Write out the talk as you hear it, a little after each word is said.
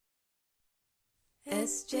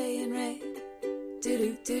SJ and Ray. Do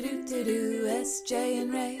do do do do do. SJ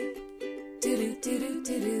and Ray. Do do do do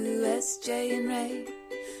do do. SJ and Ray.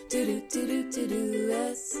 Do do do do do do.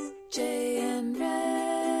 SJ and Ray.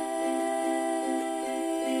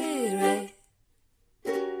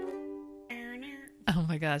 Oh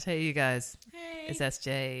my gosh. Hey, you guys. Hey. It's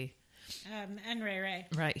SJ. And Ray.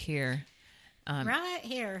 Right here. Right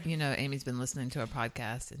here. You know, Amy's been listening to our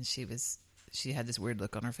podcast and she had this weird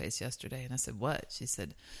look on her face yesterday. And I said, what? She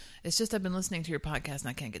said, it's just I've been listening to your podcast and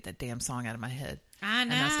I can't get that damn song out of my head. I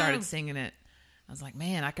know. And I started singing it. I was like,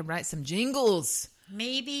 man, I could write some jingles.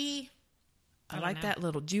 Maybe. I like that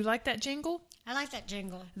little. Do you like that jingle? I like that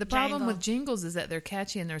jingle. The problem with jingles is that they're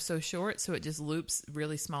catchy and they're so short, so it just loops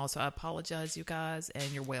really small. So I apologize, you guys, and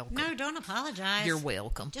you're welcome. No, don't apologize. You're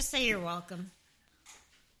welcome. Just say you're welcome.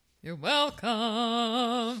 You're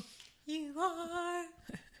welcome. You are.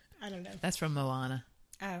 I don't know. That's from Moana.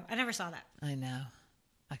 Oh, I never saw that. I know.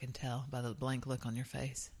 I can tell by the blank look on your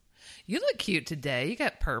face. You look cute today. You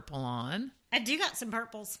got purple on. I do got some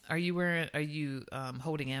purples. Are you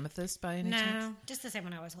holding amethyst by any chance? No, just the same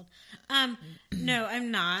one I always hold. No,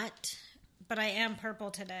 I'm not. But I am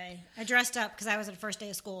purple today. I dressed up because I was at the first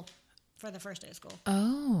day of school. For the first day of school.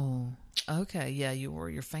 Oh, okay. Yeah, you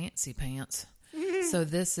wore your fancy pants. So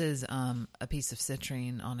this is a piece of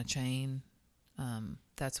citrine on a chain.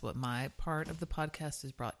 That's what my part of the podcast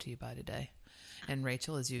is brought to you by today. And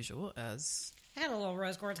Rachel, as usual, I had a little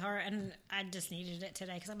rose quartz heart, and I just needed it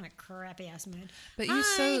today because I'm in a crappy ass mood. But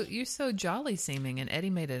you're so jolly seeming, and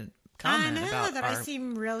Eddie made a I comment know about that I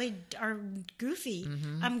seem really goofy.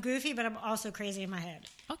 Mm-hmm. I'm goofy, but I'm also crazy in my head.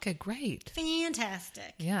 Okay, great.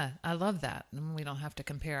 Fantastic. Yeah, I love that. And we don't have to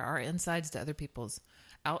compare our insides to other people's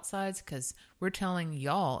outsides because we're telling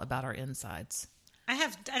y'all about our insides. I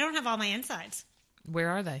don't have all my insides. Where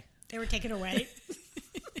are they? They were taken away.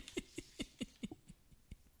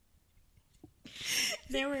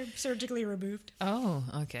 They were surgically removed. Oh,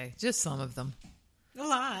 okay. Just some of them. A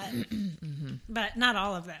lot. Mm-hmm. But not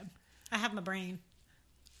all of them. I have my brain.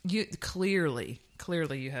 You clearly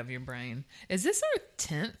you have your brain. Is this our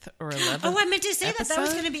 10th or 11th? Oh, I meant to say episode? that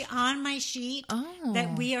was going to be on my sheet. Oh.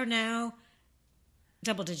 That we are now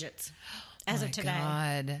double digits as of today.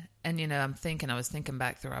 God. And I was thinking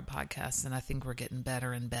back through our podcasts, and I think we're getting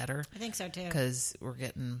better and better. I think so too. Because we're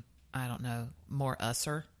getting, I don't know, more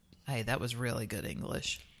usser. Hey, that was really good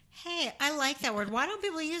English. Hey, I like that word. Why don't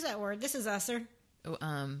people use that word? This is usser.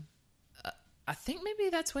 I think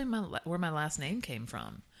maybe that's where my last name came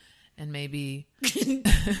from. And maybe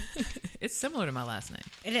it's similar to my last name.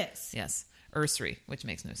 It is. Yes. Ursary, which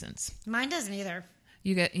makes no sense. Mine doesn't either.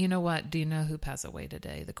 You know what? Do you know who passed away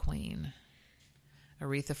today? The Queen.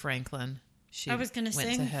 Aretha Franklin. I was going to went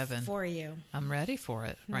sing to heaven. for you. I'm ready for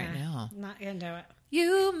it right now. I'm not going to do it.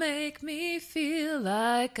 You make me feel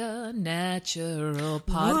like a natural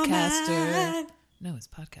podcaster. Woman. No, it's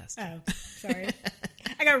podcaster. Oh, sorry.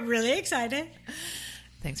 I got really excited.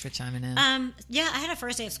 Thanks for chiming in. Yeah, I had a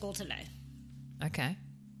first day of school today. Okay.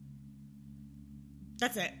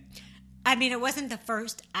 That's it. I mean, it wasn't the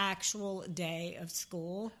first actual day of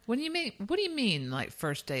school. What do you mean? What do you mean, like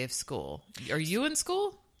first day of school? Are you in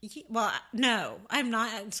school? Well, no, I'm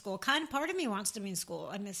not in school. Part of me wants to be in school.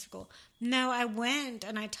 I miss school. No, I went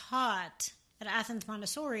and I taught at Athens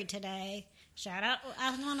Montessori today. Shout out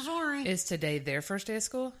Athens Montessori. Is today their first day of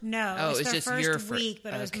school? No, it's their just first your week,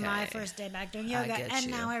 but it was my first day back doing yoga. And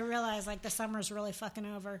now I realize like the summer's really fucking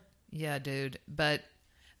over. Yeah, dude. But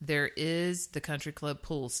there is the country club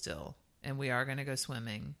pool still, and we are going to go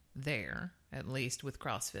swimming there, at least with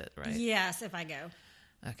CrossFit, right? Yes, if I go.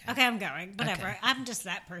 Okay, I'm going. Whatever. Okay. I'm just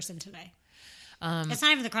that person today. It's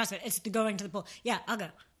not even the CrossFit. It's the going to the pool. Yeah, I'll go.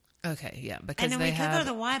 Okay, yeah. Because and then we could go to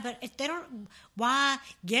the Y, but if they don't, why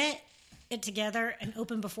get it together and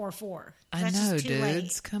open before 4? I That's know, just too dudes.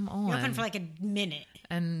 late. Come on. You're open for like a minute.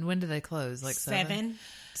 And when do they close? Like 7?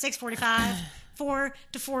 6:45, 4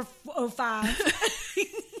 to 4:05.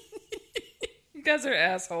 You guys are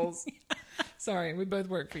assholes. Sorry, we both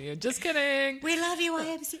work for you. Just kidding. We love you,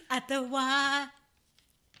 YMCA at the Y.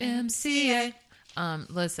 MCA.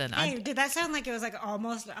 Listen. Hey, did that sound like it was like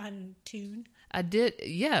almost on tune? I did.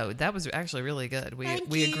 Yeah, that was actually really good. We Thank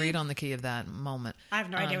we you. agreed on the key of that moment. I have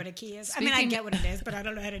no idea what a key is. I mean, I get what it is, but I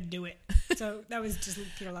don't know how to do it. So that was just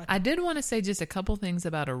pure luck. I did want to say just a couple things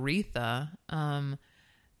about Aretha. There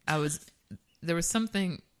was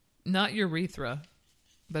something, not urethra,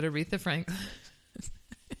 but Aretha Franklin.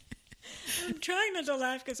 I'm trying not to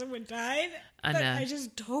laugh because someone died. I but know. I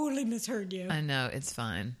just totally misheard you. I know, it's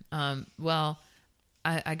fine. Well,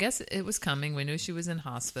 I guess it was coming. We knew she was in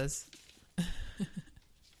hospice.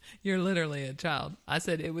 You're literally a child. I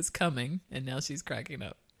said it was coming, and now she's cracking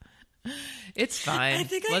up. It's fine. I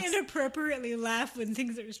think I inappropriately laugh when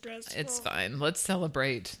things are stressful. It's fine. Let's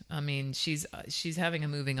celebrate. I mean, she's having a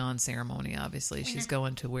moving on ceremony. Obviously, she's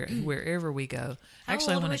going to wherever we go. How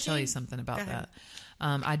Actually, I old want was to tell she? you something about Go ahead.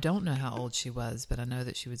 that. I don't know how old she was, but I know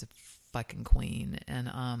that she was a fucking queen,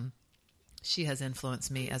 and she has influenced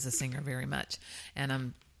me as a singer very much. And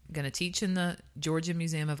I'm going to teach in the Georgia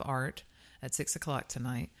Museum of Art at 6:00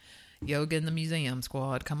 tonight. Yoga in the museum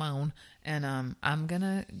squad, come on. And I'm going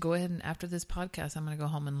to go ahead and after this podcast, I'm going to go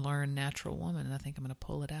home and learn Natural Woman. And I think I'm going to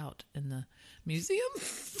pull it out in the museum.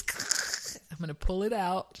 I'm going to pull it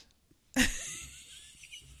out.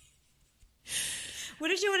 What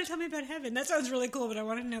did you want to tell me about heaven? That sounds really cool, but I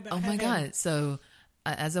want to know about heaven. Oh my God. So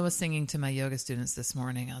as I was singing to my yoga students this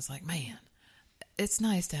morning, I was like, man, it's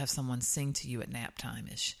nice to have someone sing to you at nap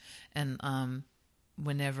time-ish. And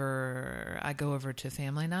whenever I go over to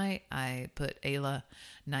family night, I put Ayla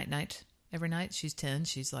night every night. She's 10.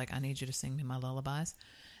 She's like, I need you to sing me my lullabies.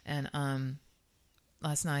 And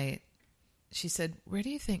last night she said, where do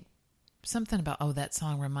you think something about, that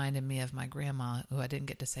song reminded me of my grandma who I didn't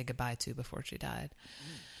get to say goodbye to before she died.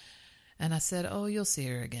 And I said, you'll see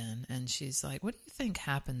her again. And she's like, what do you think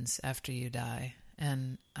happens after you die?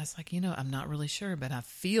 And I was like, I'm not really sure, but I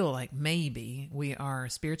feel like maybe we are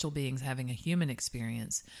spiritual beings having a human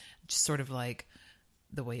experience, just sort of like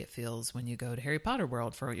the way it feels when you go to Harry Potter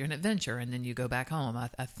World for an adventure and then you go back home.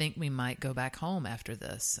 I think we might go back home after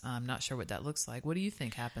this. I'm not sure what that looks like. What do you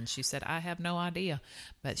think happens? She said, I have no idea,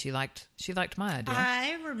 but she liked my idea.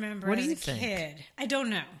 I remember What do as you a think? kid. I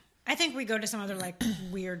don't know. I think we go to some other like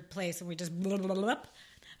weird place and we just blah, blah, blah, blah.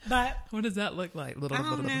 But What does that look like? I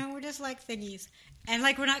don't know. We're just like thingies. And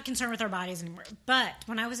like we're not concerned with our bodies anymore. But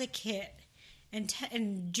when I was a kid,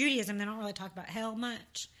 in Judaism, they don't really talk about hell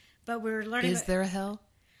much. But we were learning Is about, there a hell?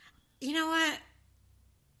 you know what?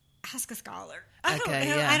 Ask a scholar. I don't Okay,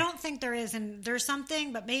 know. yeah. I don't think there is. And there's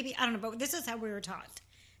something, but maybe, I don't know. But this is how we were taught.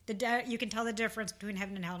 You can tell the difference between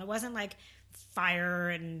heaven and hell. And it wasn't like fire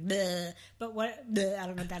and bleh, but what, bleh, I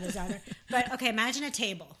don't know what that is either. But okay, imagine a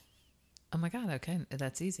table. Oh my God. Okay.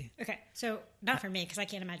 That's easy. Okay, so not for me because I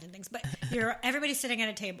can't imagine things, but everybody's sitting at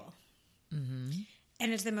a table, and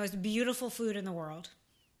it's the most beautiful food in the world.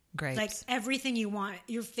 Grapes. Like everything you want,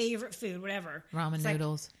 your favorite food, whatever. Ramen It's like-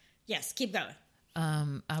 noodles. yes, keep going.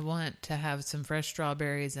 I want to have some fresh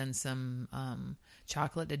strawberries and some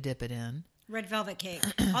chocolate to dip it in. Red velvet cake,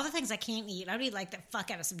 all the things I can't eat. I would eat like the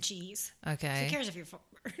fuck out of some cheese. Okay. Who cares if you're fart?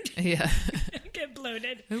 Yeah. Get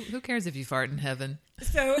bloated. Who cares if you fart in heaven?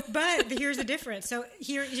 So, but here's the difference. So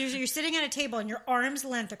here you're sitting at a table and your arm's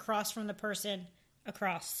length across from the person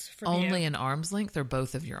across from you. Only an arm's length or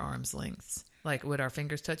both of your arm's lengths? Like, would our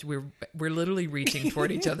fingers touch? We're literally reaching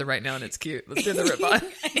toward each other right now, and it's cute. Let's do the rip-on.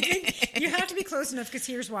 You have to be close enough because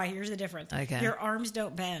here's why. Here's the difference. Okay. Your arms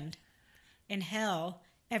don't bend. In hell,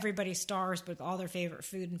 everybody starves with all their favorite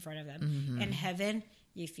food in front of them. Mm-hmm. In heaven,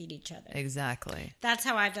 you feed each other. Exactly. That's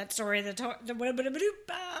how I have that story.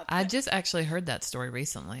 I just actually heard that story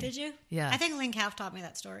recently. Did you? Yeah. I think Lynn Kauf taught me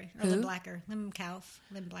that story. Or Who? Lynn Blacker. Lynn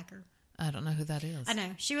Blacker. I don't know who that is. I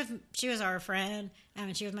know. She was our friend,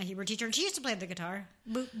 and she was my Hebrew teacher, and she used to play the guitar.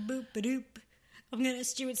 Boop, boop, ba-doop.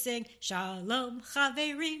 She would sing, Shalom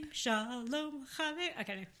Chaverim, Shalom Chaverim.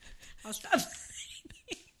 Okay, I'll stop.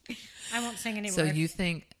 I won't sing anymore. So you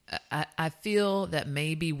think, I feel that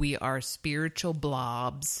maybe we are spiritual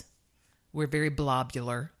blobs. We're very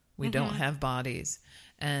blobular. We don't have bodies.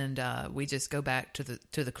 And we just go back to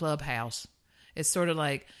the clubhouse. It's sort of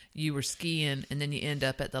like you were skiing and then you end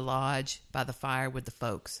up at the lodge by the fire with the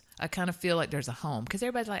folks. I kind of feel like there's a home because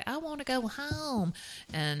everybody's like, I want to go home.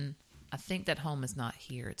 And I think that home is not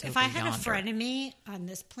here. It's if over I had yonder. a frenemy on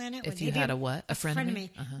this planet, If you had a what? A frenemy?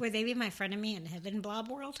 Would they be my frenemy in heaven blob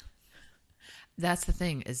world? That's the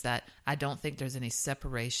thing is that I don't think there's any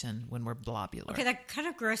separation when we're blobular. Okay, that kind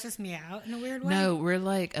of grosses me out in a weird way. No, we're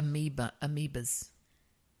like amoebas.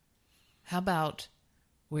 How about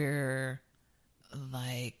we're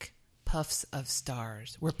like puffs of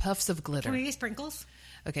stars? We're puffs of glitter. Can we be sprinkles?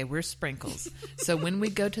 Okay, we're sprinkles. So when we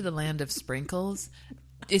go to the land of sprinkles,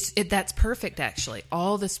 that's perfect actually.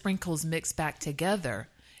 All the sprinkles mix back together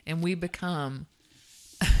and we become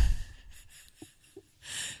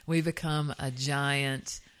a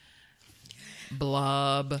giant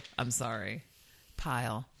blob,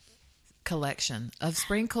 pile, collection of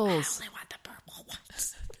sprinkles. I only want the purple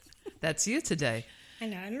ones. That's you today. I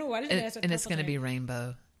know. I don't know what it And, is. and it's going to be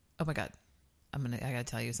rainbow. Oh my God. I got to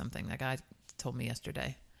tell you something. That guy told me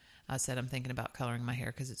yesterday. I said, I'm thinking about coloring my hair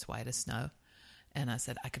because it's white as snow. And I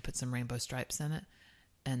said, I could put some rainbow stripes in it.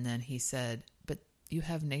 And then he said, but you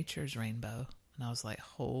have nature's rainbow. And I was like,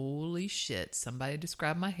 holy shit, somebody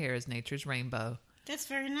described my hair as nature's rainbow. That's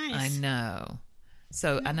very nice. I know.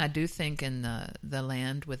 So, and I do think in the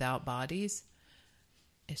land without bodies,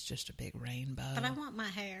 it's just a big rainbow. But I want my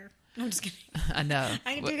hair. I'm just kidding. I know.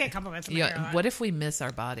 I do get compliments on my hair a lot. What if we miss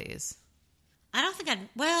our bodies? I don't think I'd...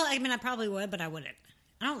 Well, I mean, I probably would, but I wouldn't.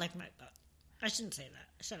 I don't like my... I shouldn't say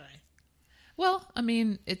that, should I? Well, I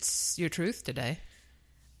mean, it's your truth today.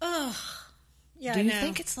 Oh, yeah, Do you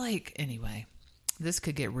think it's like... Anyway, this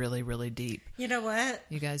could get really, really deep. You know what?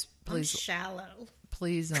 You guys, please... I'm shallow.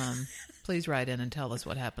 Please, please write in and tell us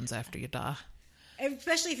what happens after you die.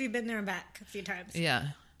 Especially if you've been there and back a few times. Yeah.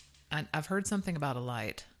 I've heard something about a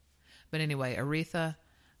light. But anyway, Aretha,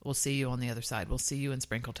 we'll see you on the other side. We'll see you in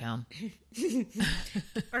Sprinkletown.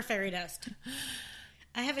 Or fairy dust.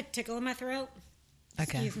 I have a tickle in my throat.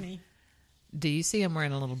 Okay. Excuse me. Do you see I'm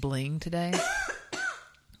wearing a little bling today?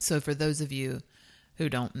 So for those of you who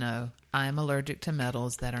don't know, I'm allergic to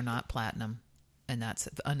metals that are not platinum. And that's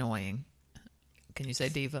annoying. Can you say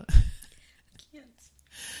diva? Yes.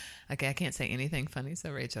 Okay, I can't say anything funny,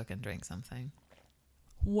 so Rachel can drink something.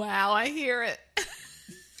 Wow, I hear it.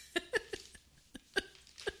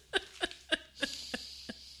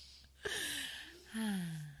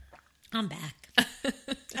 I'm back.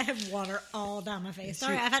 I have water all down my face.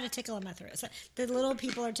 Sorry, I've had a tickle in my throat. So the little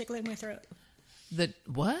people are tickling my throat. The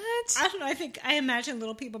what? I don't know. I imagine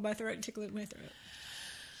little people in my throat tickling my throat.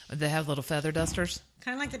 They have little feather dusters?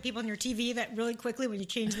 Kind of like the people on your TV that really quickly when you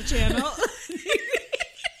change the channel.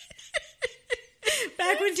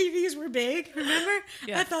 Back when TVs were big, remember?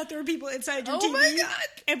 Yeah. I thought there were people inside your Oh TV. my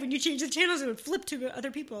God. And when you change the channels, it would flip to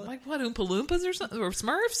other people. Like what, Oompa Loompas or something? Or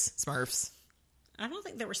Smurfs? Smurfs. I don't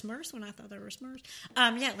think there were Smurfs when I thought there were Smurfs.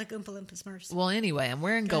 Yeah, like Oompa Loompa Smurfs. Well, anyway, I'm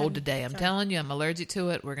wearing gold ahead. today. I'm Sorry. telling you, I'm allergic to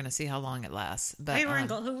it. We're going to see how long it lasts. But Why are you wearing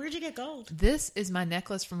gold? Where'd you get gold? this is my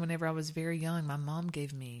necklace from whenever I was very young. My mom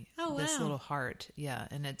gave me this wow. little heart. Yeah,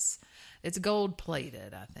 and it's gold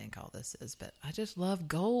plated, I think all this is. But I just love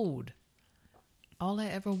gold. All I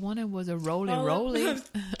ever wanted was a roly.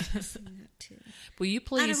 Will you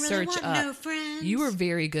please I don't really search want up? no friends. You were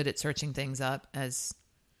very good at searching things up, as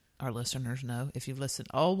our listeners know. If you've listened,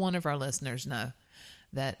 all one of our listeners know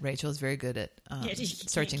that Rachel is very good at you can't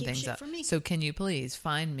searching keep things shit up. from me. So can you please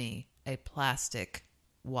find me a plastic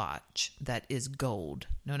watch that is gold?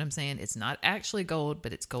 Know what I'm saying? It's not actually gold,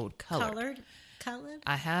 but it's gold colored. Colored?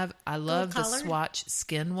 I love the colored? Swatch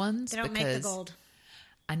skin ones They don't because make the gold.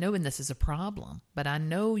 I know when this is a problem, but I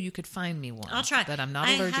know you could find me one. I'll try. That I'm not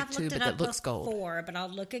I allergic have to, looked but it that up looks gold. before, but I'll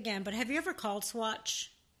look again. But have you ever called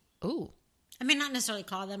Swatch? Ooh. I mean, not necessarily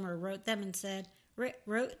called them or wrote them and said,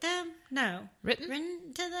 wrote them? No.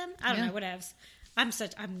 Written to them? I don't Yeah. know, whatevs. I'm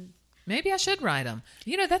Maybe I should write them.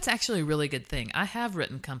 You know, that's actually a really good thing. I have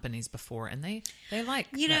written companies before, and they like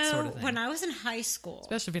that sort of thing. when I was in high school.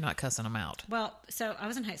 Especially if you're not cussing them out. Well, so I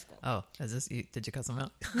was in high school. Oh, did you cuss them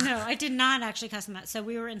out? No, I did not actually cuss them out. So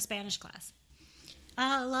we were in Spanish class.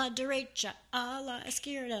 A la derecha, a la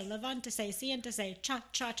izquierda, levantase, siéntase,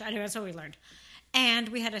 cha-cha-cha. Anyway, that's what we learned. And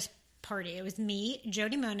we had a party. It was me,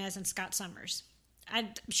 Jody Moniz, and Scott Summers. I'm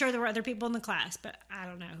sure there were other people in the class, but I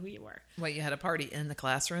don't know who you were. Wait, you had a party in the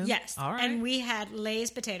classroom? Yes. All right. And we had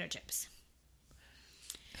Lay's potato chips.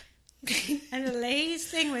 And the Lay's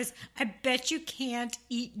thing was, I bet you can't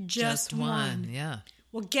eat just one. Yeah.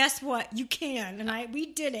 Well, guess what? You can. And we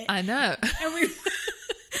did it. I know. And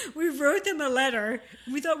we wrote them a letter.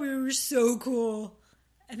 We thought we were so cool.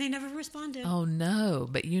 And they never responded. Oh, no.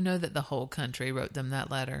 But you know that the whole country wrote them that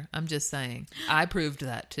letter. I'm just saying. I proved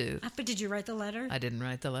that, too. But did you write the letter? I didn't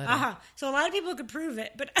write the letter. Uh-huh. So a lot of people could prove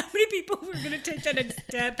it, but how many people were going to take that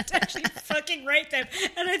step to actually fucking write them?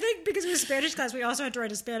 And I think because it was Spanish class, we also had to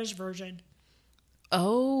write a Spanish version.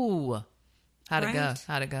 Oh. How'd it go? Right?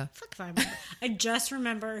 How'd it go? Fuck if I remember. I just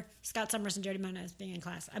remember Scott Summers and Jody Moniz being in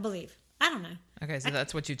class, I believe. I don't know. Okay, so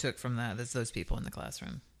that's what you took from that. That's those people in the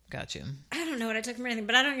classroom. Got you. I don't know what I took from anything,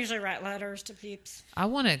 but I don't usually write letters to peeps. I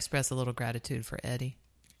want to express a little gratitude for Eddie.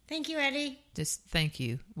 Thank you, Eddie. Just thank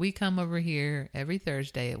you. We come over here every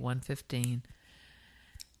Thursday at 1:15.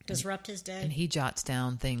 Disrupt his day. And he jots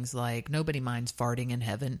down things like, nobody minds farting in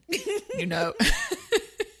heaven. You know? How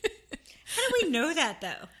do we know that,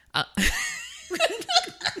 though?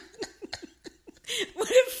 What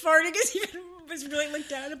if farting was really looked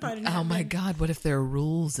down upon in Oh my heaven? God, what if there are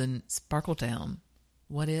rules in Sparkletown?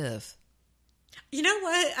 What if? You know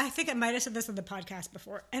what? I think I might have said this on the podcast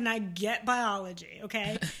before, and I get biology,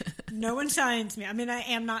 okay? No one science me. I mean, I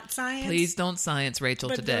am not science. Please don't science Rachel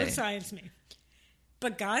but today. don't science me.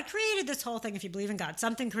 But God created this whole thing, if you believe in God.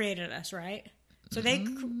 Something created us, right? So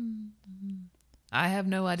I have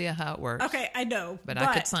no idea how it works. Okay, I know. But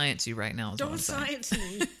I could science you right now. Is what Don't I'm saying. science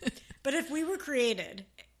me. But if we were created,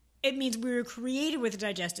 it means we were created with a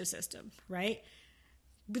digestive system, right?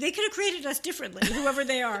 But they could have created us differently, whoever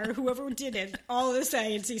they are, whoever did it, all the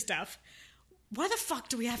sciencey stuff. Why the fuck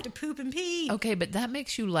do we have to poop and pee? Okay, but that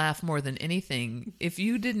makes you laugh more than anything. If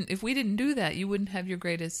we didn't do that, you wouldn't have your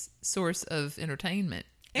greatest source of entertainment.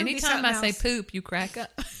 It would be Anytime I something say else. poop, you crack up.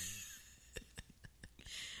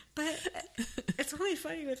 But it's only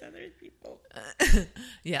funny with other people.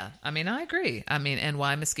 Yeah, I mean, I agree. I mean, and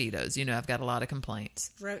why mosquitoes? You know, I've got a lot of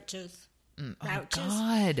complaints. Roaches. Oh, Roaches.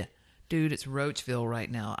 God. Dude, it's Roachville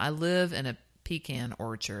right now. I live in a pecan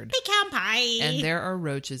orchard. Pecan pie. And there are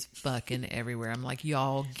roaches fucking everywhere. I'm like,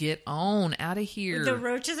 y'all, get on out of here. The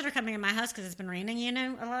roaches that are coming in my house because it's been raining, you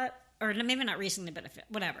know, a lot. Or maybe not recently, but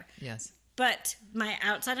whatever. Yes. But my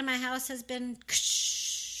outside of my house has been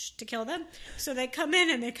to kill them. So they come in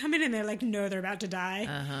and they're like, no, they're about to die.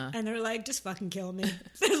 And they're like, just fucking kill me.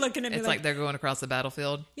 They're looking at me It's like they're going across the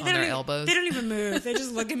battlefield on their elbows. They don't even move. They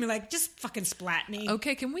just look at me like, just fucking splat me.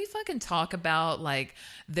 Okay, can we fucking talk about, like,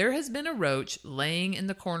 there has been a roach laying in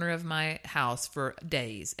the corner of my house for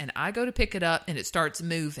days, and I go to pick it up, and it starts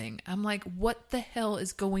moving. I'm like, what the hell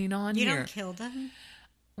is going on You here? don't kill them?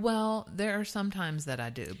 Well, there are some times that I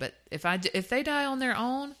do, but if they die on their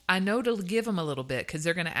own, I know to give them a little bit because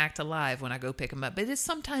they're going to act alive when I go pick them up. But it's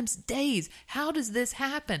sometimes days. How does this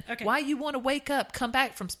happen? Okay. Why you want to wake up, come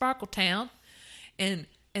back from Sparkletown, and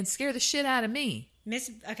scare the shit out of me?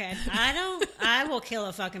 Okay, I will kill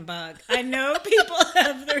a fucking bug. I know people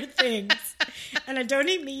have their things, and I don't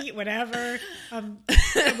eat meat, whatever. I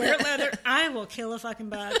wear leather. I will kill a fucking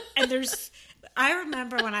bug. And I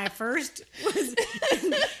remember when I first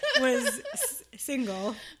was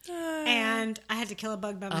single, and I had to kill a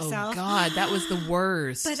bug by myself. Oh, God, that was the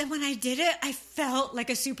worst. But then when I did it, I felt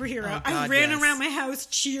like a superhero. Oh, God, I ran yes. around my house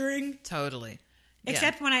cheering. Totally. Yeah.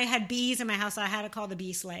 Except when I had bees in my house, I had to call the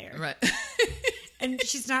bee slayer. Right. And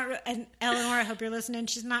she's not, and Eleanor, I hope you're listening,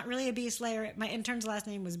 she's not really a bee slayer. My intern's last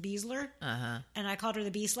name was Beesler. And I called her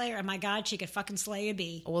the bee slayer, and my God, she could fucking slay a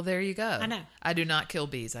bee. Well, there you go. I know. I do not kill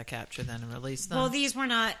bees. I capture them and release them. Well, these were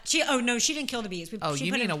not, she didn't kill the bees.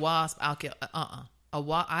 You mean a wasp? I'll kill.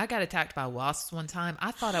 I got attacked by wasps one time.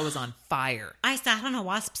 I thought I was on fire. I sat on a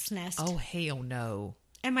wasp's nest. Oh, hell no.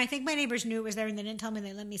 And I think my neighbors knew it was there, and they didn't tell me.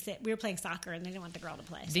 They let me sit. We were playing soccer, and they didn't want the girl to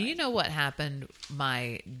play. Do you know what happened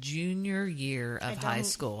my junior year of high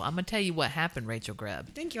school? I'm going to tell you what happened, Rachel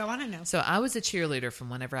Greb. Thank you. I want to know. So I was a cheerleader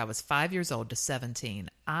from whenever I was 5 years old to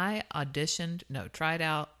 17. I tried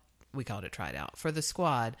out for the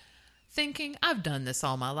squad, thinking I've done this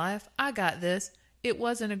all my life. I got this. It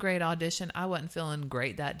wasn't a great audition. I wasn't feeling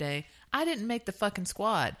great that day. I didn't make the fucking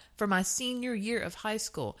squad for my senior year of high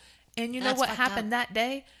school. And you know That's what fucked happened that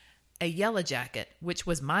day? A Yellow Jacket, which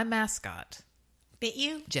was my mascot. Bit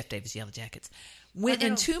you? Jeff Davis Yellow Jackets. Went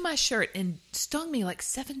into my shirt and stung me like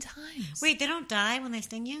 7 times. Wait, they don't die when they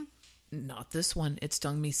sting you? Not this one. It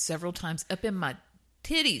stung me several times up in my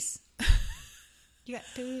titties. You got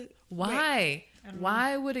poo. Why?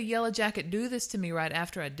 Why would a Yellow Jacket do this to me right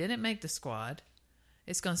after I didn't make the squad?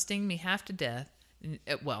 It's going to sting me half to death.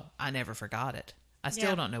 Well, I never forgot it. I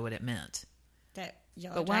still don't know what it meant. That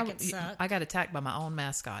Yellow Jackets suck. I got attacked by my own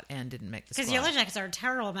mascot and didn't make the squad. Because Yellow Jackets are a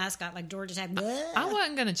terrible mascot, like Georgia Tech. I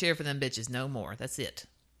wasn't going to cheer for them bitches no more. That's it.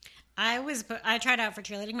 I tried out for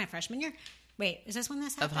cheerleading my freshman year. Wait, is this when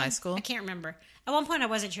this happened? Of high school? I can't remember. At one point, I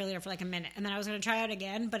was a cheerleader for like a minute, and then I was going to try out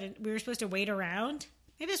again, but we were supposed to wait around.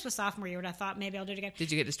 Maybe this was sophomore year, and I thought maybe I'll do it again.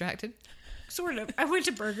 Did you get distracted? Sort of. I went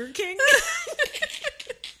to Burger King.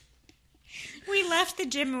 We left the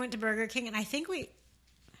gym and went to Burger King, and I think we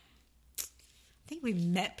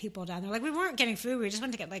met people down there. Like, we weren't getting food. We just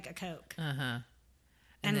went to get, like, a Coke. Uh-huh.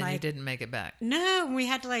 And then like, you didn't make it back. No, we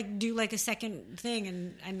had to, like, do, like, a second thing,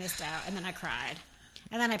 and I missed out, and then I cried.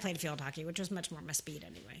 And then I played field hockey, which was much more my speed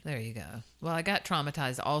anyway. There you go. Well, I got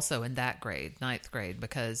traumatized also in that grade, 9th grade,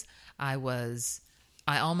 because I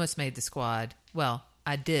almost made the squad. Well,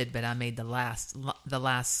 I did, but I made the last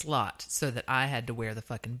slot so that I had to wear the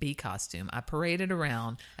fucking bee costume. I paraded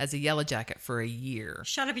around as a Yellow Jacket for a year.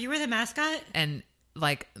 Shut up, you were the mascot? And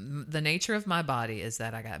like the nature of my body is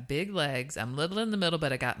that I got big legs. I'm little in the middle,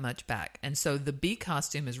 but I got much back. And so the bee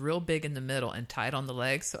costume is real big in the middle and tight on the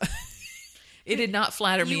legs. So it did not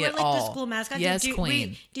flatter me at all. You were like the school mascot? Yes,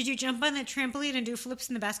 queen. Did you jump on the trampoline and do flips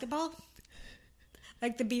in the basketball?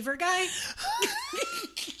 Like the beaver guy?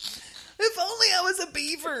 If only I was a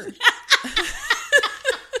beaver.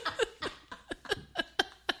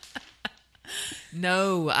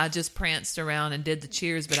 No, I just pranced around and did the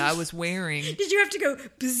cheers, but I was wearing... Did you have to go...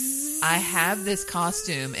 Bzzz? I have this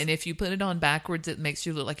costume, and if you put it on backwards, it makes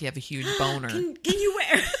you look like you have a huge boner. Can you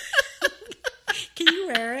wear... Can you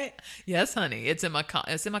wear it? Yes, honey. It's in my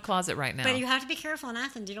closet right now. But you have to be careful in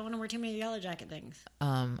Athens. You don't want to wear too many Yellow Jacket things.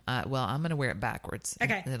 Well, I'm going to wear it backwards.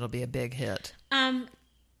 Okay. And it'll be a big hit. But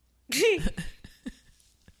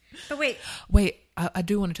wait. Wait, I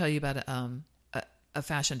do want to tell you about a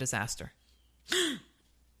fashion disaster.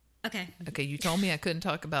 Okay. Okay, you told me I couldn't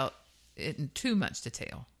talk about it in too much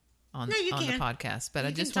detail on the podcast, but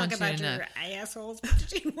I just want you to know. You can talk about your assholes.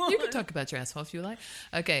 You can talk about your asshole if you like.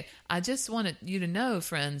 Okay, I just wanted you to know,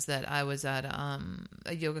 friends, that I was at a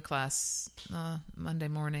yoga class Monday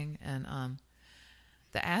morning, and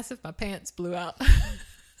the ass of my pants blew out.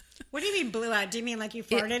 What do you mean blew out? Do you mean like you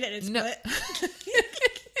farted and it split?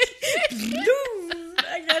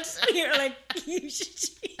 Like that's you're like you should.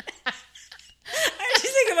 I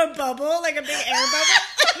just think of a bubble, like a big air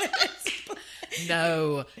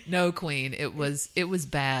bubble. No, Queen. It was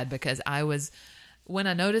bad because when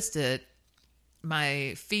I noticed it,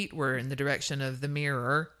 my feet were in the direction of the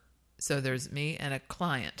mirror. So there's me and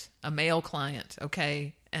a male client,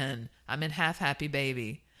 okay? And I'm in Half Happy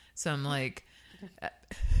Baby. So I'm like,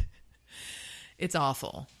 it's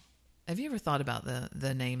awful. Have you ever thought about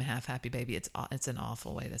the name Half Happy Baby? It's an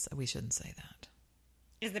awful way to say. We shouldn't say that.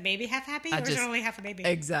 Is the baby half happy, or is it only half a baby?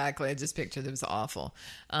 Exactly. I just pictured it was awful.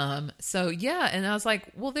 So yeah, and I was like,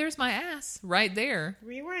 well, there's my ass right there.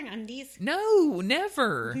 Were you wearing undies? No,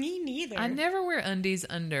 never. Me neither. I never wear undies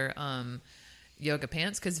under yoga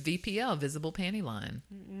pants because VPL, visible panty line.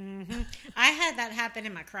 Mm-hmm. I had that happen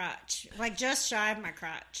in my crotch, like just shy of my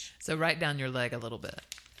crotch. So right down your leg a little bit.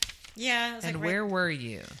 Yeah. And where were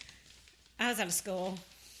you? I was out of school.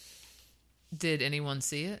 Did anyone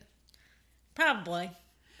see it? Probably.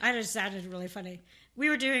 I just sounded really funny. We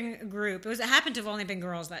were doing a group. It happened to have only been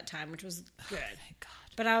girls that time, which was good. Oh, thank God.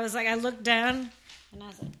 But I was like, I looked down and I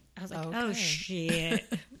was like, Okay. oh shit.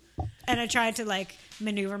 And I tried to like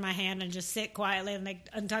maneuver my hand and just sit quietly and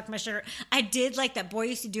like untuck my shirt. I did like that boy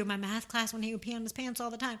used to do in my math class when he would pee on his pants all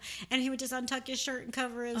the time. And he would just untuck his shirt and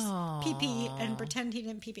cover his pee-pee and pretend he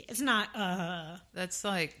didn't pee-pee. It's not, That's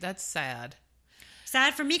sad.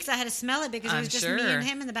 sad for me because I had to smell it because it was just sure. me and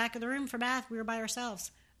him in the back of the room for math. We were by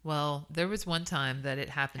ourselves. Well, there was one time that it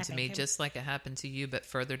happened to me just like it happened to you, but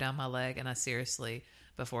further down my leg. And I seriously,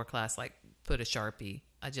 before class, like put a Sharpie.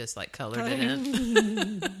 I just like colored it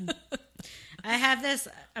in. I have this,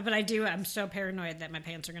 but I'm so paranoid that my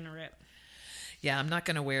pants are going to rip. Yeah, I'm not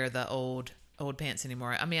going to wear the old pants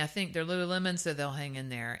anymore. I mean, I think they're Lululemon, so they'll hang in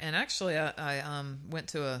there. And actually, I went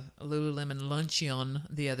to a Lululemon luncheon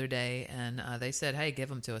the other day, and they said, hey, give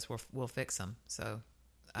them to us. We'll fix them. So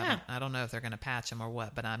I don't know if they're going to patch them or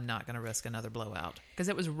what, but I'm not going to risk another blowout because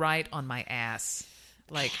it was right on my ass.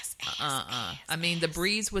 Like, ass, I mean, the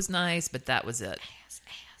breeze was nice, but that was it. Ass.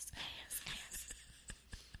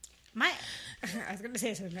 I was going to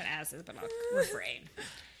say something about asses, but I'll refrain.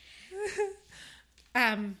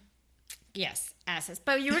 Yes, asses.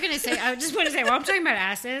 But you were going to say, I just want to say, well, I'm talking about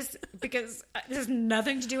asses because this has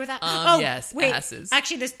nothing to do with that. Yes, wait, asses.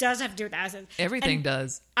 Actually, this does have to do with asses. Everything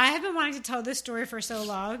does. I have been wanting to tell this story for so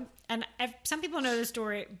long, and some people know the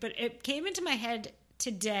story, but it came into my head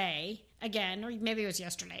today again, or maybe it was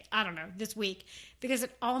yesterday. I don't know, this week, because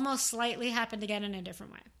it almost slightly happened again in a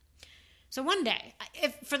different way. So one day,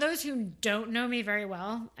 for those who don't know me very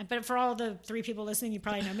well, but for all the 3 people listening, you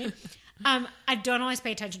probably know me, I don't always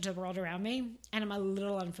pay attention to the world around me, and I'm a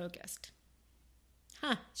little unfocused.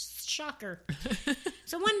 Shocker.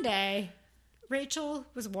 So one day, Rachel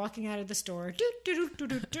was walking out of the store.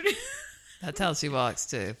 That's how she walks,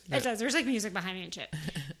 too. It does. There's like music behind me and shit.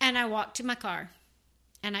 And I walked to my car,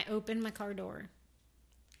 and I opened my car door.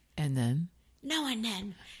 And then?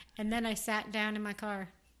 And then I sat down in my car.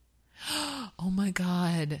 Oh my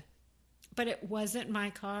God. But it wasn't my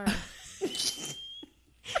car.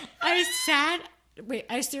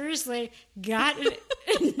 I seriously got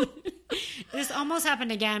this almost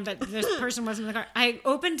happened again, but this person wasn't in the car. I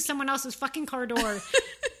opened someone else's fucking car door.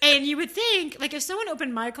 And you would think, like, if someone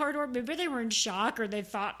opened my car door, maybe they were in shock or they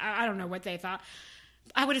thought, I don't know what they thought.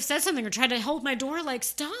 I would have said something or tried to hold my door, like,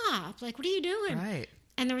 stop. Like, what are you doing? Right.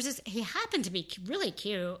 And there was he happened to be really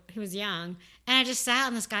cute. He was young. And I just sat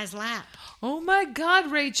on this guy's lap. Oh my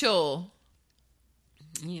God, Rachel.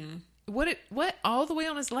 Yeah. What, all the way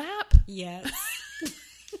on his lap? Yes. I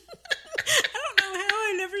don't know how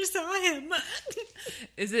I never saw him.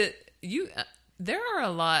 Is it, there are a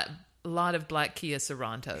lot of black Kia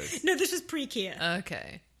Sorantos. No, this was pre-Kia.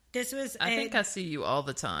 Okay. This was I think I see you all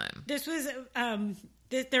the time. This was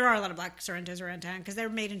There are a lot of black Sorrentos around town because they were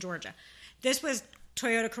made in Georgia. This was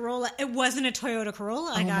Toyota Corolla. It wasn't a Toyota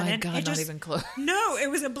Corolla I got in. Oh my God, not even close. No, it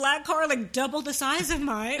was a black car like double the size of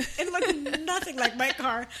mine. It looked nothing like my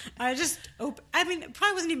car. I just I mean, it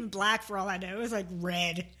probably wasn't even black for all I know. It was like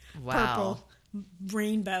red, purple,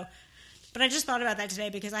 rainbow. But I just thought about that today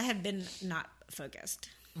because I have been not focused.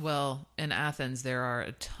 Well, in Athens, there are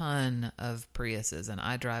a ton of Priuses, and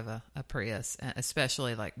I drive a Prius,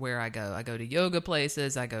 especially like where I go. I go to yoga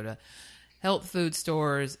places, I go to health food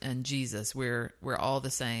stores, and Jesus, we're all the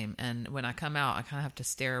same. And when I come out, I kind of have to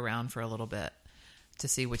stare around for a little bit to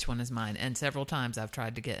see which one is mine. And several times I've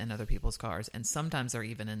tried to get in other people's cars, and sometimes they're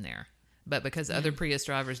even in there. But because other Prius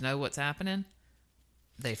drivers know what's happening,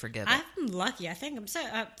 they forget it. I'm lucky. I think I'm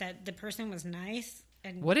set up that the person was nice.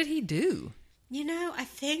 And What did he do? you know, I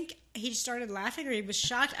think he started laughing or he was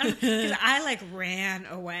shocked. I don't know, 'cause I like ran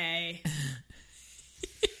away.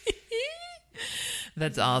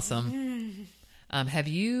 That's awesome. Have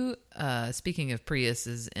you, speaking of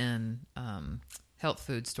Priuses in health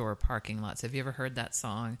food store parking lots, have you ever heard that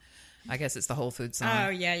song? I guess it's the Whole Foods song. Oh,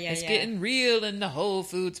 yeah. It's getting real in the Whole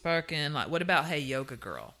Foods parking lot. What about Hey Yoga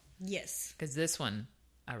Girl? Yes, Because this one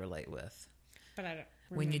I relate with. but I don't.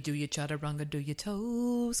 When you do your chaturanga, do your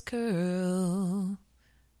toes curl.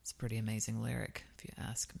 It's a pretty amazing lyric, if you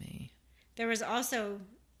ask me. There was also,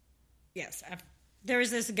 there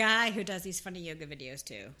was this guy who does these funny yoga videos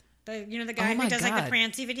too. The guy Oh my who does like God. the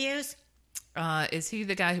Prancy videos. Is he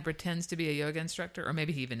the guy who pretends to be a yoga instructor? Or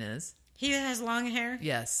maybe he even is. He has long hair.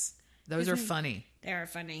 Yes. Those are funny. They are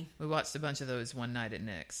funny. We watched a bunch of those one night at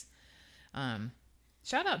Nick's.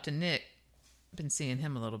 Shout out to Nick. Been seeing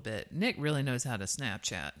him a little bit. Nick really knows how to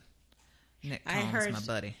Snapchat. Nick Collins, my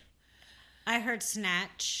buddy. I heard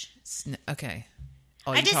snatch. Okay.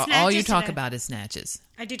 I did All snatches you talk today. about is snatches.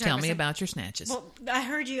 I do talk Tell about me some- about your snatches. Well, I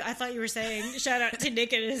heard you. I thought you were saying shout out to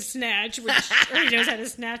Nick and his snatch, which or he knows how to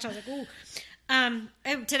snatch. I was like, ooh.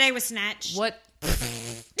 Today was snatch. What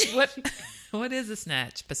is a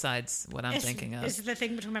snatch besides what I'm thinking of? It's the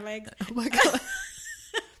thing between my legs. Oh my God.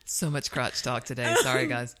 So much crotch talk today. Sorry,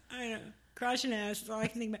 guys. I know. Crotch and ass is all I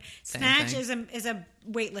can think about. Same Snatch thing. is a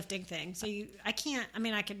weightlifting thing. So I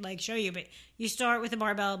could like show you, but you start with a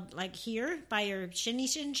barbell like here by your shin.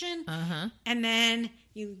 And then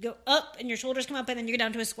you go up and your shoulders come up and then you go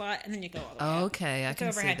down to a squat and then you go all the way up. Okay, I It's can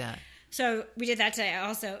overhead. see that. So we did that today.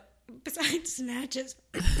 Also, besides snatches,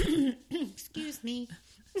 excuse me,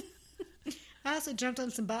 I also jumped on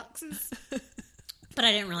some boxes, but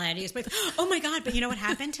I didn't really have to use. But oh my God! But you know what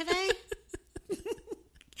happened today?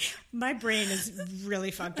 My brain is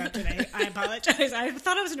really fucked up today. I apologize. I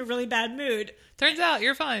thought I was in a really bad mood. Turns out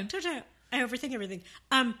you're fine. I overthink everything.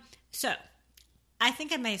 So I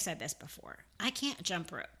think I may have said this before. I can't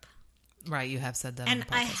jump rope. Right, you have said that on And the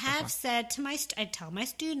podcast I have before. said to I tell my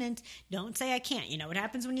students, don't say I can't. You know what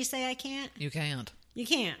happens when you say I can't? You can't. You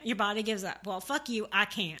can't. Your body gives up. Well, fuck you. I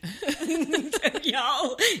can't.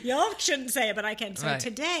 So y'all shouldn't say it, but I can. So Right.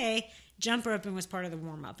 today, jump roping was part of the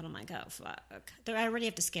warm up, and I'm like, oh fuck. I already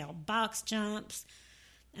have to scale box jumps,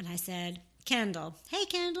 and I said, Kendall, hey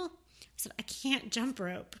Kendall, I said I can't jump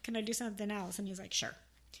rope. Can I do something else? And he's like, sure.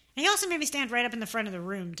 And he also made me stand right up in the front of the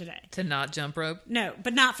room today. To not jump rope? No,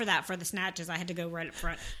 but not for that. For the snatches, I had to go right up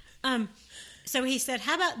front. So he said,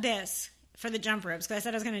 how about this for the jump ropes? Because I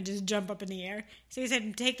said I was going to just jump up in the air. So he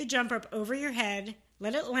said, take the jump rope over your head,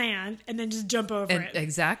 let it land, and then just jump over it.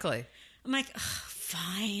 Exactly. I'm like, oh,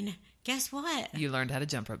 fine. Guess what? You learned how to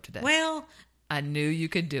jump rope today. Well, I knew you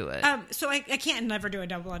could do it. so I can't never do a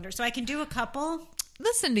double under. So I can do a couple.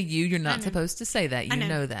 Listen to you. You're not supposed to say that. You I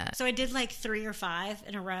know that. So I did like 3 or 5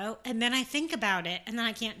 in a row, and then I think about it, and then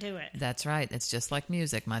I can't do it. That's right. It's just like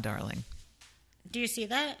music, my darling. Do you see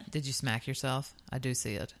that? Did you smack yourself? I do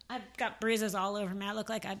see it. I've got bruises all over me. I look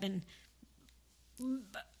like I've been...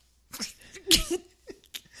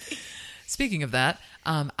 Speaking of that,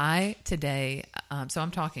 I today, so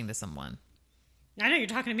I'm talking to someone. I know you're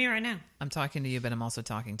talking to me right now. I'm talking to you, but I'm also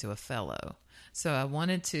talking to a fellow. So I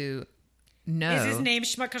wanted to know. Is his name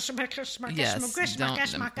Schmucka Schmucka Schmucka Yes, Schmucka don't-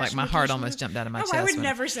 Schmucka Schmucka like my Schmucka heart Schmucka? almost jumped out of my Oh, chest I would when-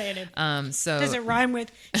 never say it. So Does it rhyme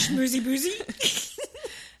with schmoozy boozy?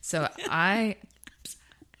 So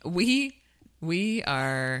we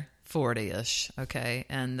are 40-ish, okay?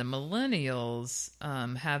 And the millennials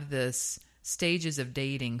have this stages of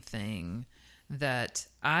dating thing that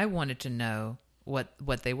I wanted to know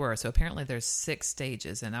what they were. So apparently there's 6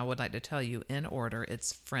 stages, and I would like to tell you in order.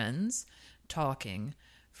 It's friends, talking,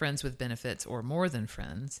 friends with benefits or more than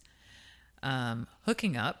friends,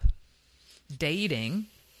 hooking up, dating,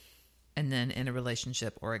 and then in a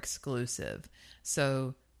relationship or exclusive.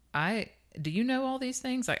 So I do you know all these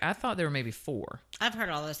things? Like, I thought there were maybe 4. I've heard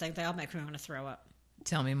all those things. They all make me want to throw up.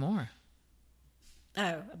 Tell me more.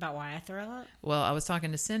 Oh, about why I throw up? Well, I was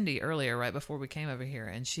talking to Cindy earlier, right before we came over here,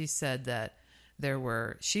 and she said that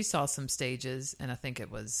she saw some stages, and I think it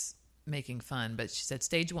was making fun, but she said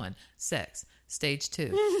stage 1, sex. Stage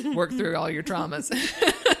 2, work through all your traumas.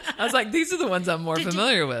 I was like, these are the ones I'm more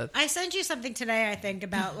familiar with. I sent you something today, I think,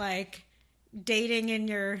 about like dating in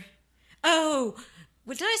your... Oh,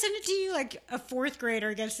 what did I send it to you? Like a 4th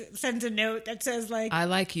grader sends a note that says like... I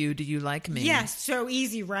like you. Do you like me? Yes, so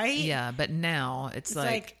easy, right? Yeah, but now it's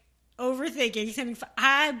like overthinking.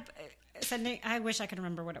 I wish I could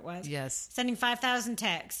remember what it was. Yes. Sending 5,000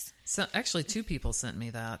 texts. So actually 2 people sent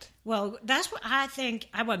me that. Well, that's what I think.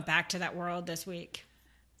 I went back to that world this week.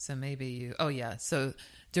 So maybe you... Oh, yeah. So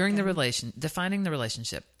during defining the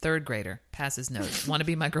relationship, 3rd grader, passes notes. Want to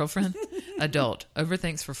be my girlfriend? Adult,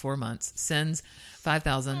 overthinks for 4 months, sends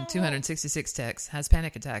 5,266 texts, has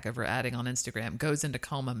panic attack over adding on Instagram, goes into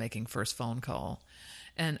coma making first phone call.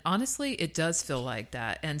 And honestly, it does feel like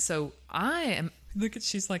that. And so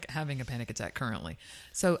she's like having a panic attack currently.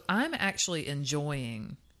 So I'm actually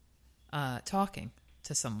enjoying talking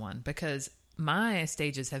to someone because my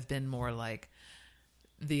stages have been more like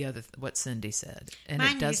what Cindy said. And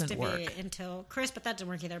Mine it doesn't used to work. be until Chris, but that didn't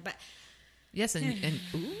work either. But yes, and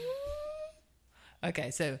ooh.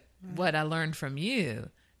 Okay, so what I learned from you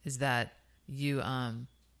is that you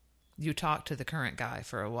talked to the current guy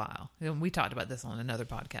for a while. And we talked about this on another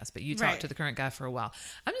podcast, but you talked to the current guy for a while.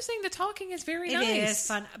 I'm just saying the talking is very nice. It is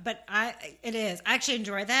fun, but it is. I actually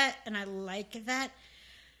enjoy that, and I like that.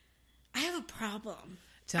 I have a problem.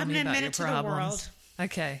 Tell me about your problems.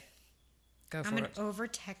 Okay, go for it. I'm an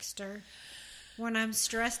over-texter. When I'm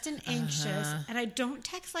stressed and anxious, and I don't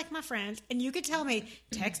text like my friends, and you could tell me,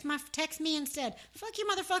 text me instead. Fuck you,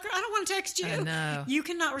 motherfucker. I don't want to text you. I know. You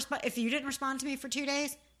cannot respond. If you didn't respond to me for 2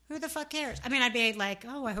 days, who the fuck cares? I mean, I'd be like,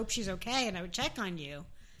 oh, I hope she's okay, and I would check on you.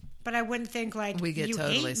 But I wouldn't think like, we get you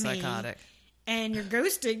totally hate psychotic. Me and you're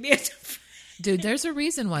ghosting me as a friend. Dude, there's a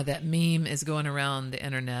reason why that meme is going around the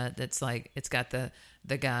internet that's like, it's got the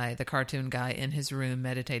cartoon guy in his room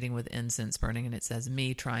meditating with incense burning, and it says,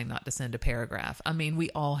 me trying not to send a paragraph. I mean,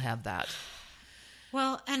 we all have that.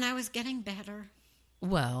 Well, and I was getting better.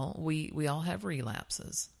 Well, we all have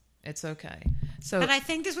relapses. It's okay. So, but I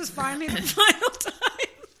think this was finally the final time.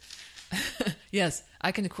 Yes,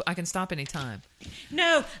 I can stop any time.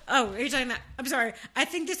 No. Oh, you're talking about... I'm sorry. I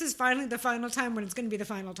think this is finally the final time when it's going to be the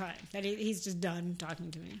final time. That he's just done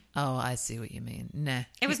talking to me. Oh, I see what you mean. Nah.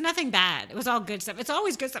 It was nothing bad. It was all good stuff. It's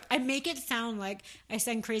always good stuff. I make it sound like I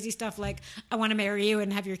send crazy stuff like, I want to marry you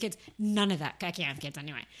and have your kids. None of that. I can't have kids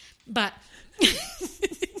anyway. But...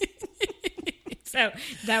 so,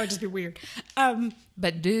 that would just be weird.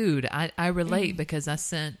 But dude, I relate because I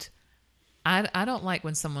sent... I don't like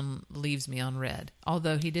when someone leaves me on read.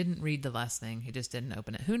 Although he didn't read the last thing. He just didn't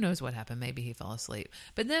open it. Who knows what happened? Maybe he fell asleep.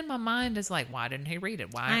 But then my mind is like, why didn't he read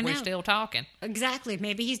it? Why aren't we still talking? Exactly.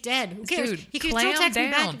 Maybe he's dead. Who cares? Dude, he can still text me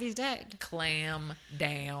back down. if he's dead. Clam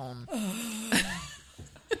down.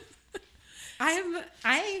 I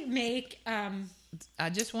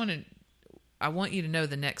want you to know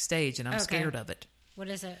the next stage, and I'm scared of it. What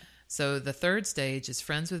is it? So the 3rd stage is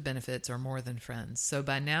friends with benefits or more than friends. So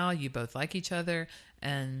by now you both like each other,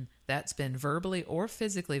 and that's been verbally or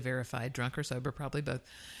physically verified, drunk or sober, probably both.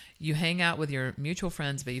 You hang out with your mutual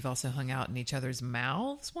friends, but you've also hung out in each other's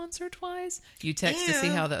mouths once or twice. You text to see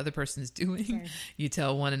how the other person is doing. Sure. You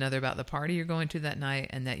tell one another about the party you're going to that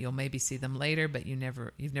night and that you'll maybe see them later, but you've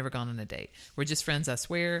never gone on a date. We're just friends, I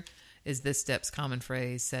swear, is this step's common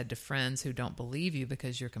phrase said to friends who don't believe you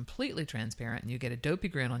because you're completely transparent and you get a dopey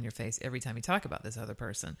grin on your face every time you talk about this other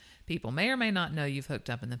person. People may or may not know you've hooked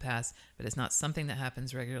up in the past, but it's not something that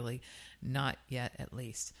happens regularly. Not yet, at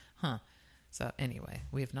least. So anyway,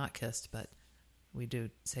 we have not kissed, but we do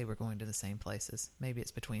say we're going to the same places. Maybe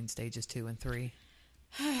it's between stages 2 and 3.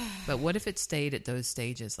 But what if it stayed at those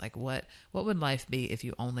stages? Like what would life be if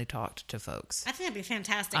you only talked to folks? I think that'd be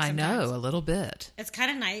fantastic. I know, a little bit. It's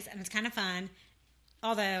kind of nice and it's kind of fun.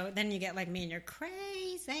 Although then you get like me and you're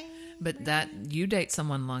crazy. But that you date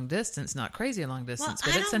someone long distance, not crazy long distance,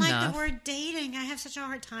 but it's enough. I don't like the word dating. I have such a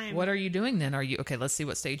hard time. What are you doing then? Okay, let's see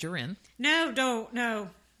what stage you're in. No, don't. No.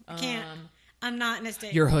 I can't. I'm not in a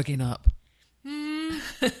stage. You're hooking up.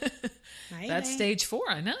 That's stage 4,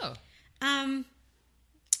 I know.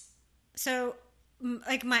 So,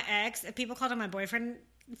 like my ex, if people called him my boyfriend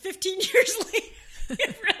 15 years later, I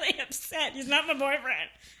get really upset. He's not my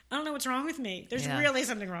boyfriend. I don't know what's wrong with me. There's really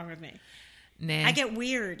something wrong with me. Nah. I get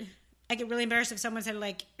weird. I get really embarrassed if someone said,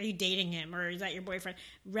 like, are you dating him? Or is that your boyfriend?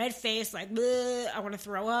 Red face, like, bleh, I want to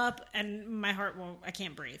throw up. And my heart won't, I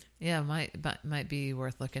can't breathe. Yeah, might be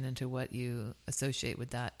worth looking into what you associate with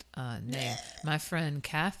that name. My friend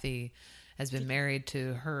Kathy has been married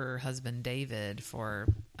to her husband David for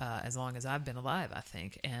as long as I've been alive, I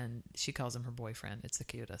think. And she calls him her boyfriend. It's the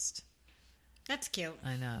cutest. That's cute.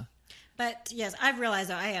 I know. But yes, I've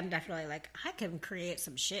realized that I am definitely like, I can create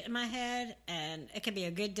some shit in my head and it could be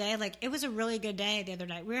a good day. Like, it was a really good day the other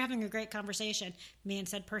night. We were having a great conversation, me and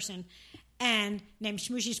said person, and named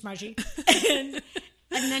Shmooshy Smushy.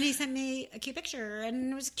 and then he sent me a cute picture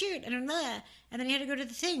and it was cute. And then he had to go to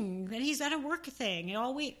the thing and he's at a work thing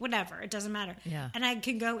all week, whatever. It doesn't matter. Yeah. And I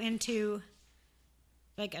can go into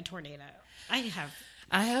like a tornado.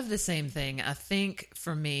 I have the same thing. I think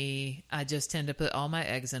for me, I just tend to put all my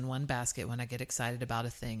eggs in one basket when I get excited about a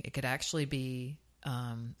thing. It could actually be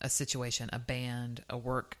a situation, a band, a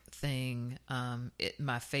work thing.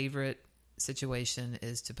 My favorite situation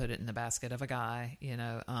is to put it in the basket of a guy,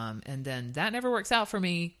 and then that never works out for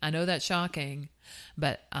me. I know that's shocking,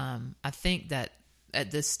 but I think that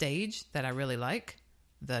at this stage that I really like,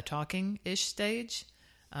 the talking-ish stage,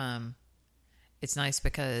 it's nice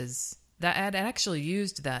because... that ad actually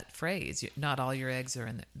used that phrase, not all your eggs are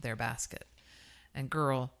in their basket. And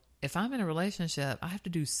girl, if I'm in a relationship, I have to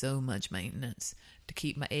do so much maintenance to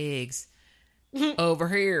keep my eggs over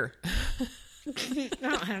here. I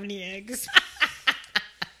don't have any eggs.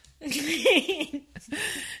 But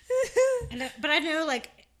I know,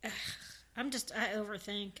 like, I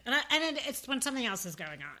overthink. And it's when something else is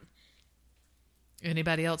going on.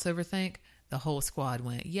 Anybody else overthink? The whole squad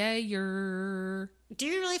went, yayer. Do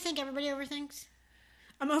you really think everybody overthinks?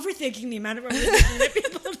 I'm overthinking the amount of overthinking that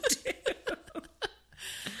people do.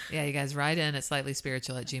 Yeah, you guys write in at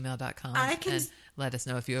slightlyspiritual@gmail.com and let us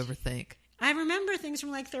know if you overthink. I remember things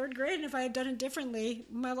from like third grade, and if I had done it differently,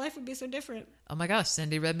 my life would be so different. Oh my gosh,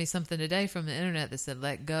 Cindy read me something today from the internet that said,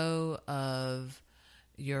 let go of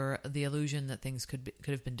the illusion that things could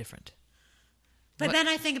have been different. But then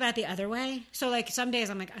I think about it the other way. So, like, some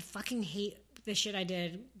days I'm like, I fucking hate the shit I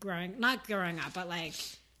did not growing up, but, like,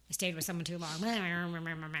 I stayed with someone too long,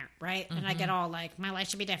 right? And I get all, like, my life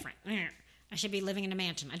should be different. I should be living in a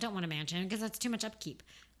mansion. I don't want a mansion because that's too much upkeep.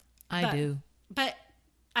 I do. But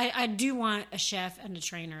I do want a chef and a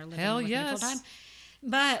trainer living with me full time.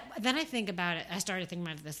 But then I think about it. I started thinking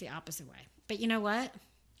about this the opposite way. But you know what?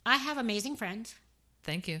 I have amazing friends.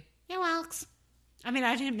 Thank you. You're welcome. I mean,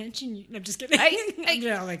 I didn't mention you. I'm just kidding. Hey.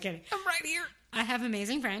 No, I'm kidding. I'm right here. I have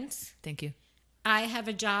amazing friends. Thank you. I have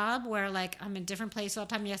a job where, like, I'm in different places all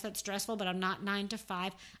the time. Yes, that's stressful, but I'm not 9 to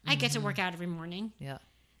 5. I get to work out every morning. Yeah.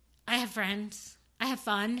 I have friends. I have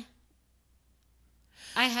fun.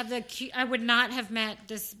 I have I would not have met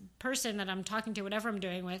this person that I'm talking to, whatever I'm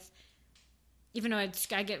doing with, even though I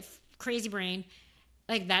get crazy brain.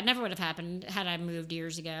 Like, that never would have happened had I moved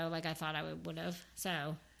years ago, like I thought I would have.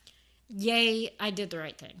 So... yay, I did the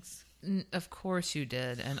right things. Of course you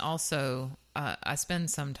did. And also, I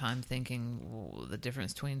spend some time thinking the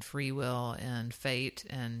difference between free will and fate,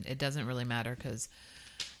 and it doesn't really matter because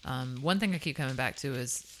one thing I keep coming back to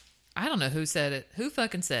is, I don't know who said it. Who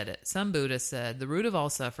fucking said it? Some Buddhist said, the root of all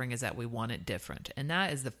suffering is that we want it different. And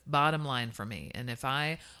that is the bottom line for me. And if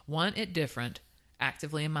I want it different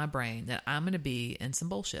actively in my brain, then I'm going to be in some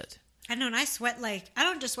bullshit. I know, and I sweat like, I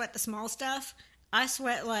don't just sweat the small stuff. I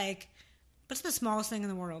sweat like, what's the smallest thing in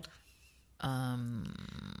the world?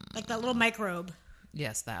 Like that little microbe.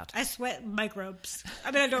 Yes, that. I sweat microbes.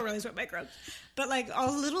 I mean, I don't really sweat microbes. But like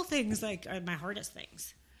all little things like are my hardest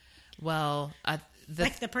things. Well,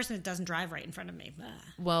 like the person that doesn't drive right in front of me.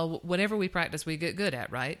 Well, whatever we practice, we get good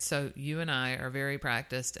at, right? So you and I are very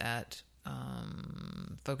practiced at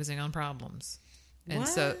focusing on problems. And what?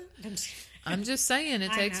 So I'm just saying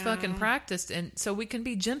it takes fucking practice. And so we can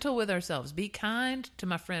be gentle with ourselves. Be kind to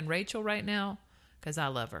my friend Rachel right now because I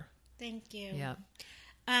love her. Thank you. Yeah.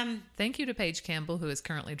 Thank you to Paige Campbell, who is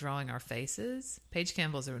currently drawing our faces. Paige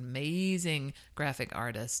Campbell is an amazing graphic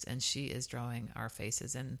artist, and she is drawing our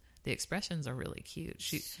faces, and the expressions are really cute.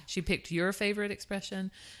 She picked your favorite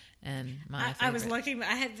expression and my favorite. I was looking.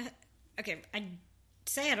 I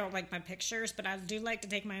say I don't like my pictures, but I do like to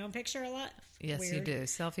take my own picture a lot. Yes, weird. You do.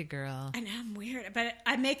 Selfie girl. I know I'm weird, but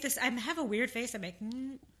I make this. I have a weird face. I make.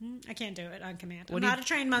 I can't do it on command. I'm not a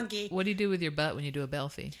trained monkey. What do you do with your butt when you do a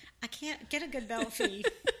belfie? I can't get a good belfie.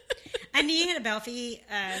 I need a belfie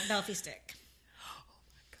stick. Oh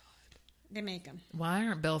my god! They make them. Why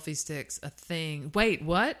aren't belfie sticks a thing? Wait,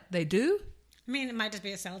 what? They do? I mean, it might just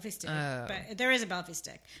be a selfie stick, but there is a belfie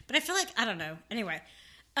stick. But I feel like I don't know. Anyway,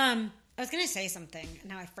 I was going to say something.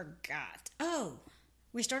 Now I forgot. Oh,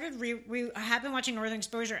 We started. I have been watching Northern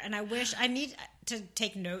Exposure, and I need to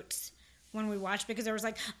take notes when we watch, because there was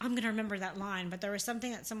like, I'm going to remember that line, but there was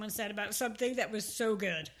something that someone said about something that was so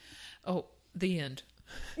good. Oh, the end.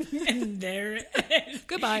 And there.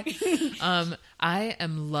 Goodbye. I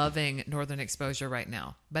am loving Northern Exposure right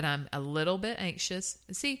now, but I'm a little bit anxious.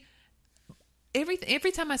 See, every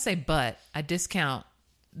time I say "but," I discount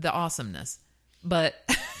the awesomeness. But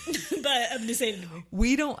I'm just saying,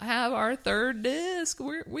 we don't have our third disc.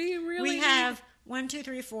 We have 1, 2,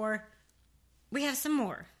 3, 4. We have some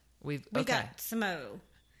more. We okay. got some more.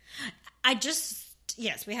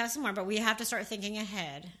 Yes, we have some more, but we have to start thinking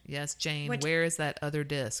ahead. Yes, Jane, where is that other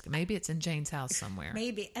disc? Maybe it's in Jane's house somewhere.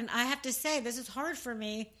 Maybe. And I have to say, this is hard for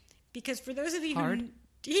me, because for those of you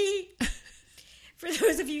for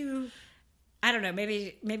those of you, I don't know,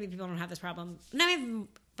 maybe people don't have this problem.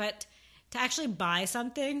 But to actually buy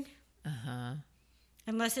something,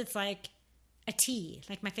 unless it's like a tea,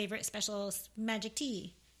 like my favorite special magic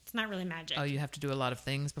tea. It's not really magic. Oh, you have to do a lot of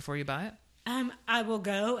things before you buy it? I will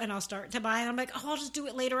go and I'll start to buy, and I'm like, oh, I'll just do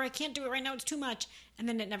it later. I can't do it right now. It's too much. And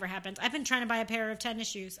then it never happens. I've been trying to buy a pair of tennis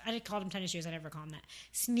shoes. I did call them tennis shoes. I never call them that.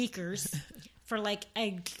 Sneakers for like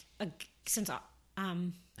since I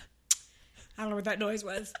don't know what that noise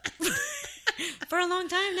was for a long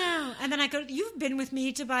time now. And then I go, you've been with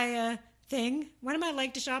me to buy a thing. What am I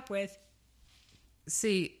like to shop with?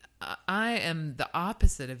 See, I am the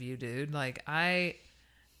opposite of you, dude. Like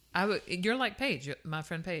you're like Paige, my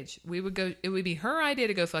friend Paige. We would go. It would be her idea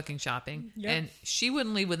to go fucking shopping, and she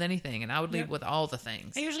wouldn't leave with anything, and I would leave with all the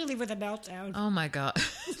things. I usually leave with a meltdown. Oh my god.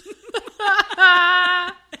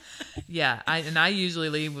 Yeah, I usually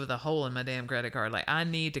leave with a hole in my damn credit card. Like, I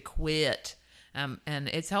need to quit. And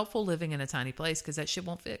it's helpful living in a tiny place, because that shit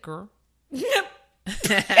won't fit, girl. Yep.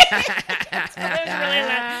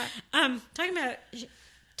 Talking about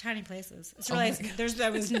tiny places.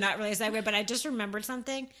 That was not really a segue, but I just remembered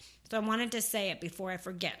something, so I wanted to say it before I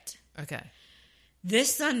forget. Okay.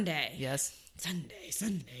 This Sunday. Yes.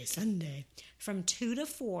 Sunday. From 2 to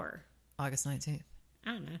 4. August 19th.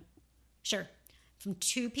 I don't know. Sure. From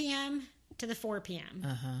 2 p.m. to the 4 p.m.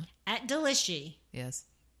 At Delishi. Yes.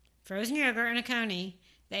 Frozen yogurt and a coney.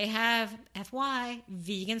 They have, FY,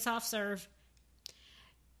 vegan soft serve.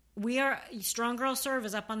 Strong Girl Serve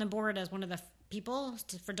is up on the board as one of the people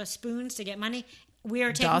for the spoons to get money. We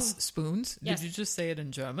are taking Das Spoons? Yes. Did you just say it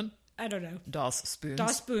in German? I don't know. Das Spoons.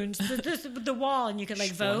 Das Spoons. the wall, and you can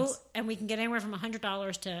vote, and we can get anywhere from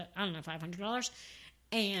 $100 to, I don't know, $500.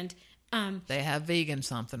 And they have vegan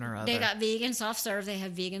something or other. They got vegan soft serve. They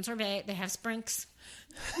have vegan sorbet. They have Sprinks.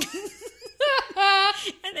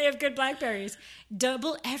 And they have good blackberries.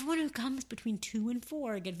 Everyone who comes between 2 and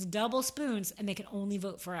 4 gets double spoons, and they can only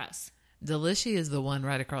vote for us. Delishi is the one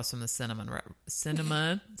right across from the cinema,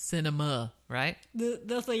 right?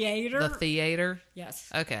 The theater? The theater? Yes.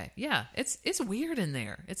 Okay. Yeah. It's weird in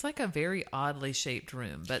there. It's like a very oddly shaped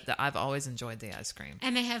room, but I've always enjoyed the ice cream.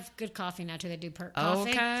 And they have good coffee now, too. They do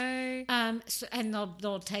coffee. Okay. And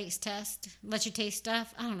they'll taste test, let you taste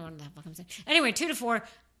stuff. I don't know what the fuck I'm saying. Anyway, 2 to 4,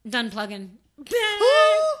 done plugging.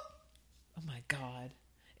 Oh my God.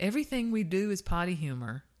 Everything we do is potty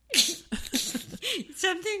humor.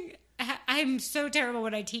 I'm so terrible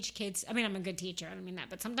when I teach kids. I mean, I'm a good teacher. I don't mean that.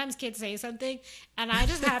 But sometimes kids say something, and I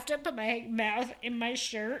just have to put my mouth in my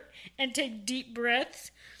shirt and take deep breaths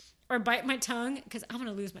or bite my tongue, because I'm going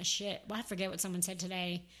to lose my shit. Well, I forget what someone said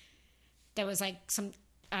today. That was like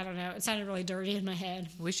I don't know. It sounded really dirty in my head.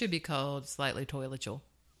 We should be called Slightly Toiletial.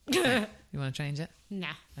 Okay. You want to change it? Nah.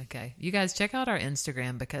 Okay. You guys check out our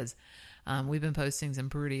Instagram, because we've been posting some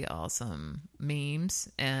pretty awesome memes.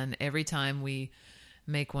 And every time we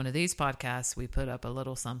make one of these podcasts, we put up a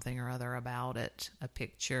little something or other about it. A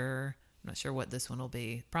picture. I'm not sure what this one will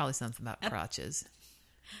be. Probably something about crotches.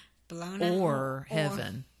 Bologna. Or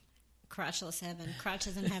heaven. Crotchless heaven.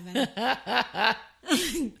 Crotches in heaven.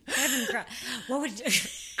 What would...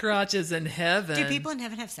 Crotches in heaven. Do people in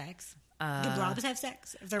heaven have sex? Do blobs have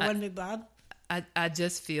sex? If they're one big blob? I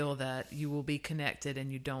just feel that you will be connected,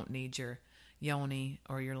 and you don't need your yoni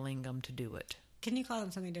or your lingam to do it. Can you call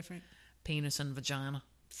them something different? Penis and vagina.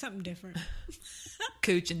 Something different.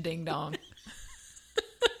 Cooch and ding dong.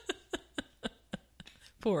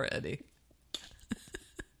 Poor Eddie.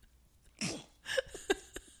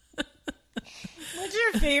 What's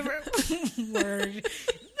your favorite word?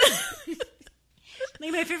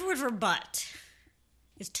 Like, my favorite word for butt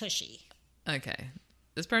is tushy. Okay.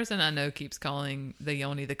 This person I know keeps calling the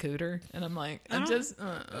yoni the cooter, and I'm like,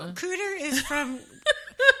 Cooter is from...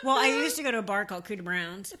 Well, I used to go to a bar called Cooter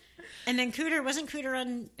Brown's. And then wasn't Cooter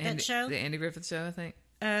on that show? The Andy Griffith Show, I think.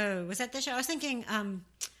 Oh, was that the show? I was thinking,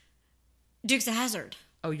 Dukes of Hazzard.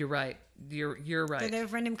 Oh, you're right. You're right. Did they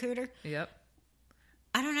have random cooter? Yep.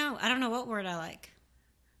 I don't know. I don't know what word I like.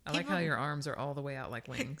 I like how your arms are all the way out like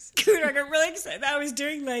wings. Cooter. I got really excited. I was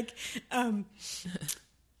doing like,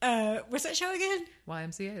 what's that show again?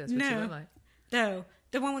 YMCA. That's what you look like. No,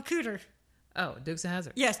 the one with Cooter. Oh, Dukes of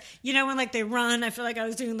Hazzard. Yes. You know when like they run? I feel like I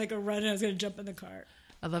was doing like a run and I was going to jump in the car.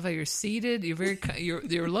 I love how you're seated. You're very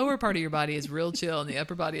your lower part of your body is real chill, and the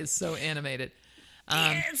upper body is so animated.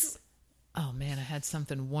 Yes. Oh man, I had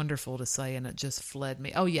something wonderful to say, and it just fled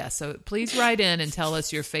me. Oh yeah, so please write in and tell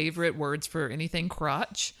us your favorite words for anything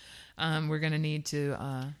crotch. We're going to need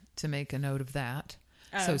to make a note of that.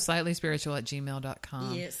 So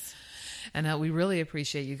slightlyspiritual@gmail.com. Yes. And we really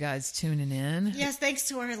appreciate you guys tuning in. Yes, thanks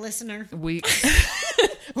to our listener. Week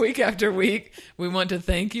after week. We want to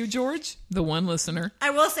thank you, George, the one listener.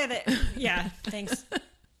 I will say that, yeah, thanks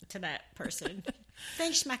to that person.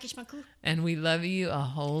 Thanks, Schmacky Schmackoo. And we love you a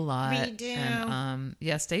whole lot. We do. And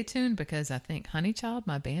yeah, stay tuned because I think Honey Child,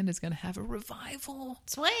 my band, is going to have a revival.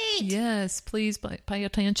 Sweet. Yes, please pay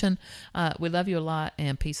attention. We love you a lot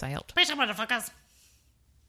and peace out. Peace out, motherfuckers.